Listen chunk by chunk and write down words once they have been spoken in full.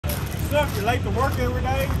up? You're late to work every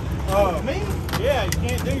day? Me? Yeah, you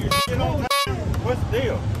can't do your shit on time. What's the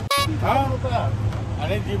deal? Huh? I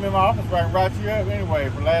didn't give me my office so I can write you up anyway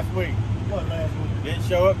for last week. What last week? Didn't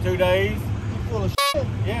show up 2 days. You full of shit?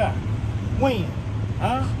 Yeah. When?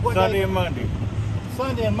 Huh? What Sunday day? and Monday.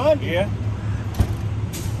 Sunday and Monday? Yeah.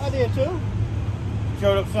 I did too.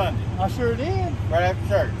 Showed up Sunday. I sure did. Right after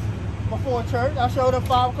church. Before church, I showed up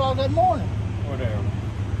 5 o'clock that morning. Whatever.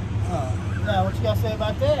 Now, what you got to say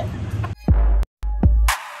about that?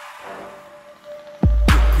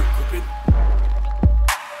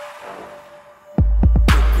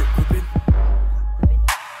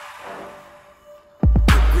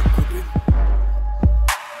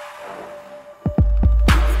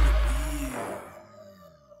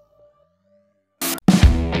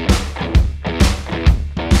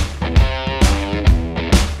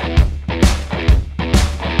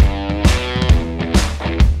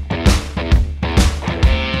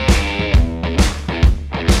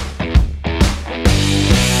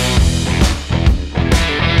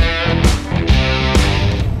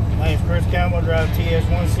 Chris Campbell, drive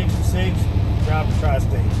TS-166, drive to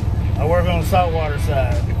TriState. I work on the saltwater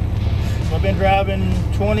side. I've been driving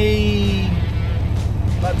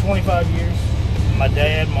about 25 years. My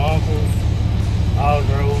dad, my uncles, all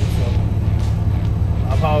drove. So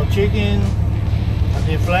I've hauled chicken, I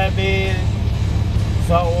did flatbed,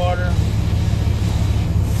 saltwater.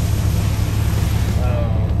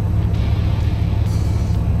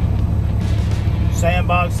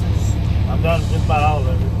 Sandboxes. I've done just about all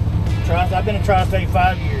of it. I've been in TriState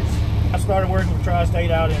 5 years. I started working with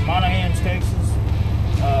TriState out in Monahans, Texas.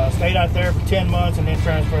 Stayed out there for 10 months and then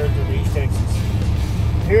transferred to East Texas.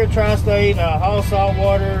 Here at TriState, I haul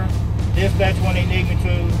saltwater, dispatch when they need me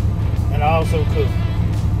to, and I also cook.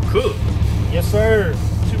 Cook? Yes, sir.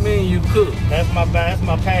 What you mean you cook? That's my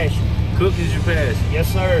passion. Cook is your passion?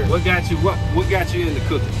 Yes, sir. What got you into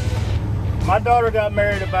cooking? My daughter got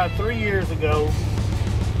married about 3 years ago,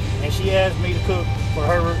 and she asked me to cook for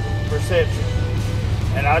her reception,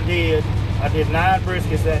 and I did 9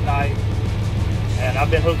 briskets that night, and I've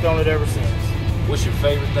been hooked on it ever since. What's your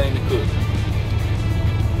favorite thing to cook?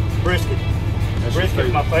 Brisket.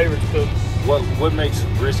 Brisket's my favorite to cook. What makes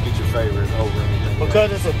brisket your favorite over anything?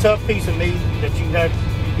 Because it's a tough piece of meat that you got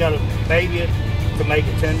to baby it to make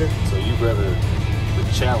it tender. So you rather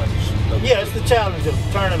the challenge? Yeah, it's the challenge of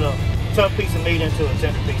turning a tough piece of meat into a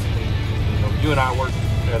tender piece of meat. You and I worked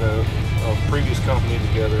at a previous company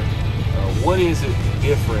together. What is it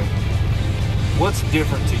different? What's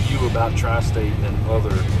different to you about TriState than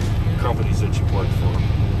other companies that you've worked for?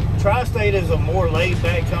 TriState is a more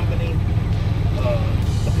laid-back company.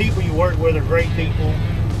 The people you work with are great people.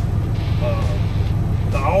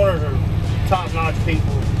 The owners are top-notch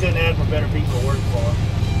people. You couldn't ask for better people to work for.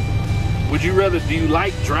 Do you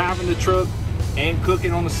like driving the truck and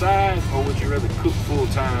cooking on the side, or would you rather cook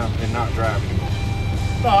full-time and not drive anymore?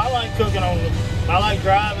 No, I like cooking I like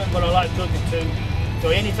driving, but I like cooking too. So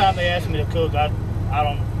anytime they ask me to cook, I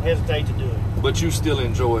don't hesitate to do it. But you still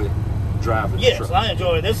enjoy driving the truck? Yes, I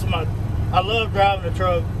enjoy it. I love driving the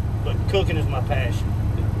truck, but cooking is my passion.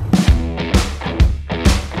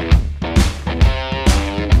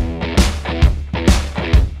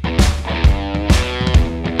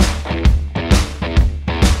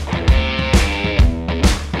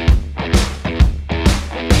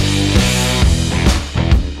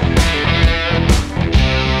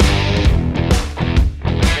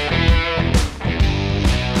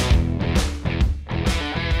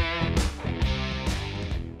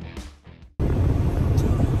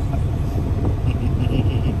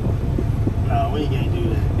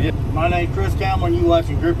 My name's Chris Campbell, and you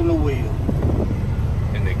watching Grippin the Wheel.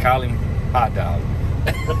 And they call him Hotdog.